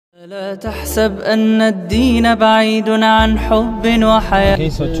لا تحسب أن الدين بعيد عن حب وحياة. Okay,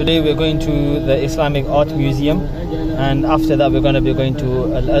 so today we're going to the Islamic Art Museum, and after that we're going to be going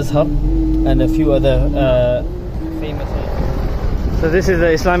to Al-Azhar and a few other famous. So this is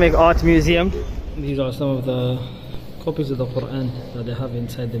the Islamic Art Museum. These are some of the copies of the Quran that they have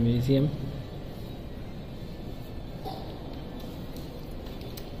inside the museum.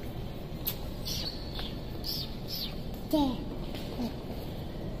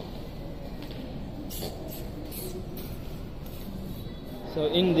 So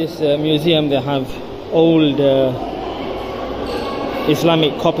in this museum they have old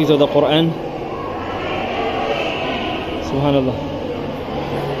Islamic copies of the Quran. Subhanallah.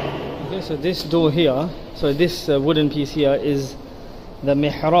 Okay, so this door here, so this wooden piece here is the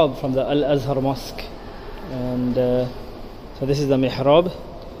mihrab from the Azhar Mosque, and so this is the mihrab,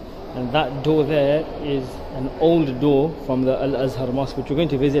 and that door there is an old door from the Azhar Mosque, which we're going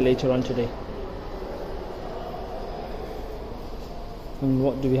to visit later on today. And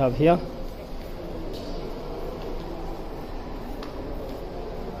what do we have here?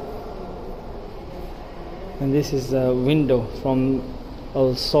 And this is a window from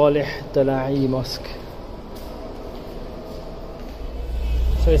Al-Salih Dala'i Mosque.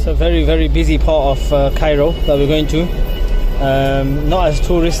 So it's a very, very busy part of Cairo that we're going to. Not as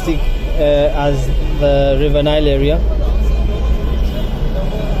touristic as the River Nile area.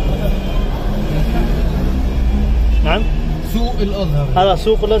 سوق الأزهر. هذا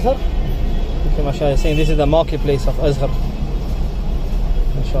سوق الأزهر. Okay, mashallah, saying this is the marketplace of Azhar.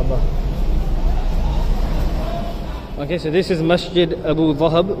 Mashallah. Okay, so this is Masjid Abu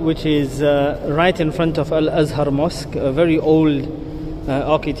Dhahab, which is right in front of Al-Azhar Mosque, a very old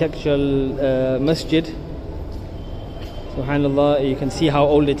architectural masjid. Subhanallah, you can see how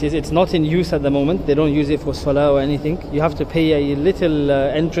old it is. It's not in use at the moment. They don't use it for salah or anything. You have to pay a little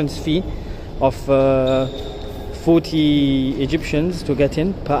entrance fee of 40 Egyptians to get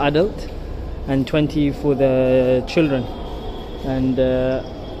in per adult, and 20 for the children. And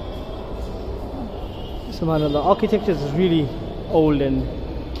subhanallah, architecture is really old and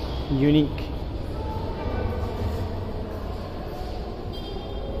unique.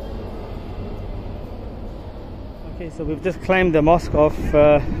 Okay, so we've just climbed the mosque of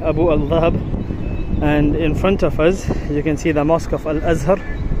Abu al-Dhahab, and in front of us you can see the mosque of Al-Azhar.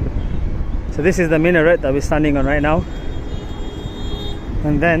 So this is the minaret that we're standing on right now,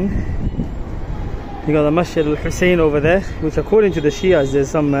 and then you got the Masjid al-Hussain over there, which according to the Shias there's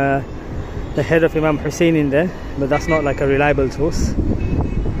some the head of Imam Hussain in there, but that's not like a reliable source.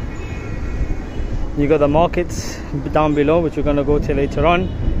 You got the markets down below, which we're going to go to later on.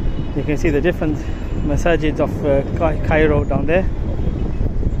 You can see the different masajids of Cairo down there.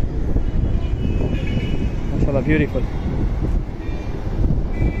 Mashallah, beautiful.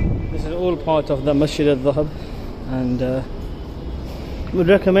 This is all part of the Masjid al-Dhahab, and would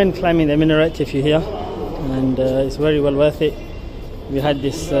recommend climbing the minaret if you're here, and it's very well worth it. We had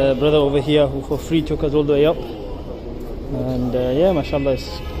this brother over here who for free took us all the way up, and yeah, mashallah,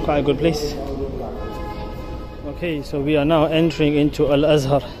 it's quite a good place. Okay, so we are now entering into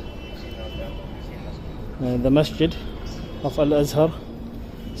Al-Azhar, the masjid of Al-Azhar.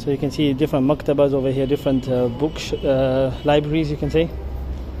 So you can see different maktabas over here, different books, libraries you can say.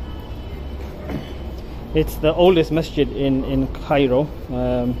 It's the oldest masjid in Cairo.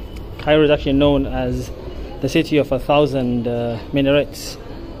 Cairo is actually known as the city of 1,000 minarets.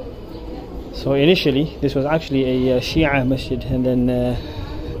 So initially this was actually a Shia masjid, and then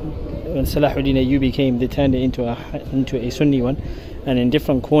when Salahuddin Ayyubi came, they turned it into a Sunni one, and in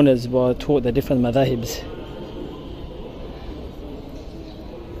different corners were taught the different madhahibs.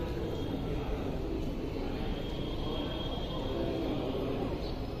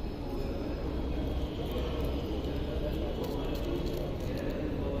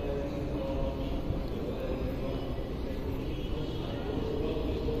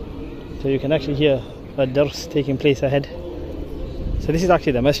 So you can actually hear a dars taking place ahead. So this is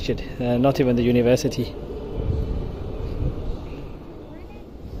actually the masjid, not even the university.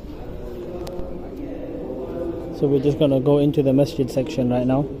 So we're just going to go into the masjid section right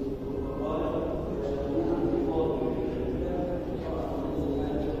now.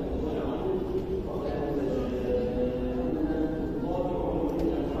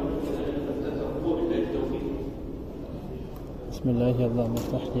 Bismillah, Allahumma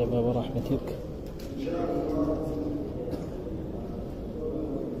aftah li abwaab rahmatik.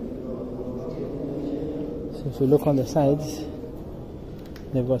 So if you look on the sides,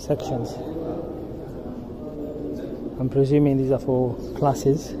 they've got sections. I'm presuming these are for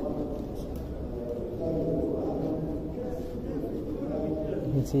classes.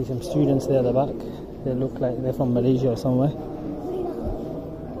 can see some students there at the back. They look like they're from Malaysia or somewhere.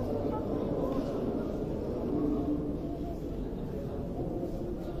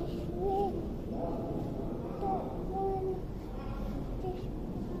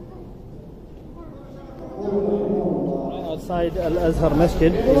 Outside Azhar Mosque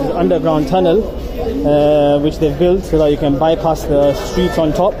is an underground tunnel which they've built so that you can bypass the streets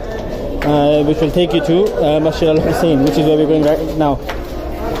on top, which will take you to Masjid al-Hussain, which is where we're going right now.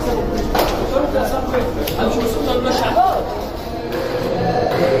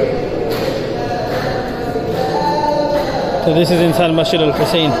 So this is inside Masjid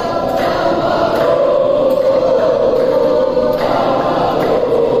al-Hussain.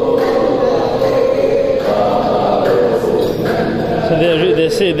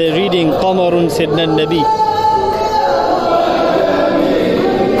 So they're reading Qamarun Sidna Nabi.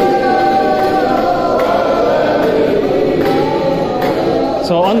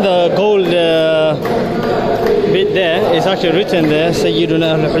 So on the gold bit there, it's actually written there,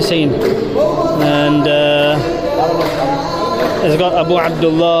 Sayyiduna al-Hussain. And it's got Abu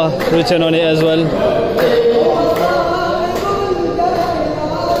Abdullah written on it as well.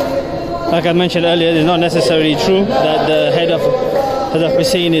 Like I mentioned earlier, it's not necessarily true that the head of Hazrat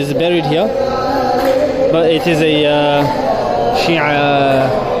Hussain is buried here, but it is a Shia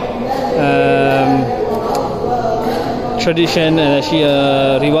tradition and a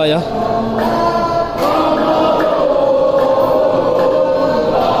Shia riwayah.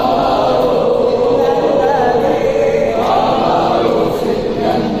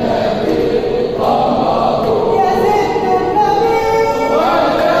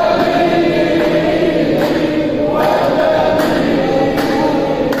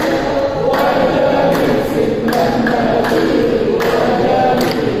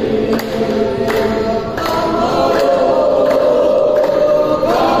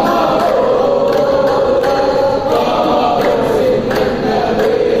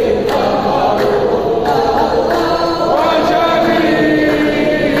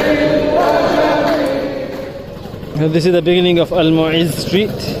 This is the beginning of Moezz Street.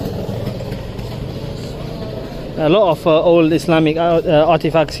 A lot of old Islamic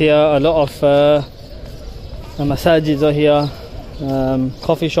artifacts here, a lot of masajids are here,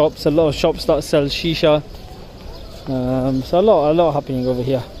 coffee shops, a lot of shops that sell shisha. So a lot happening over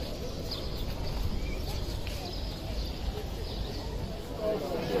here.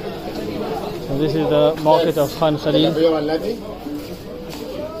 So this is the market of Khalil.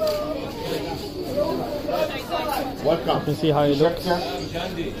 Welcome. You can see how it looks.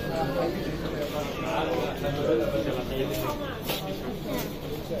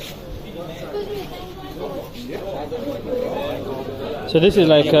 So this is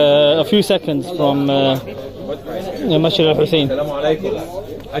like a few seconds from Masjid al-Hussain.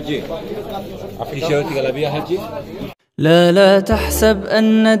 لا تحسب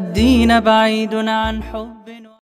أن الدين بعيد عن حب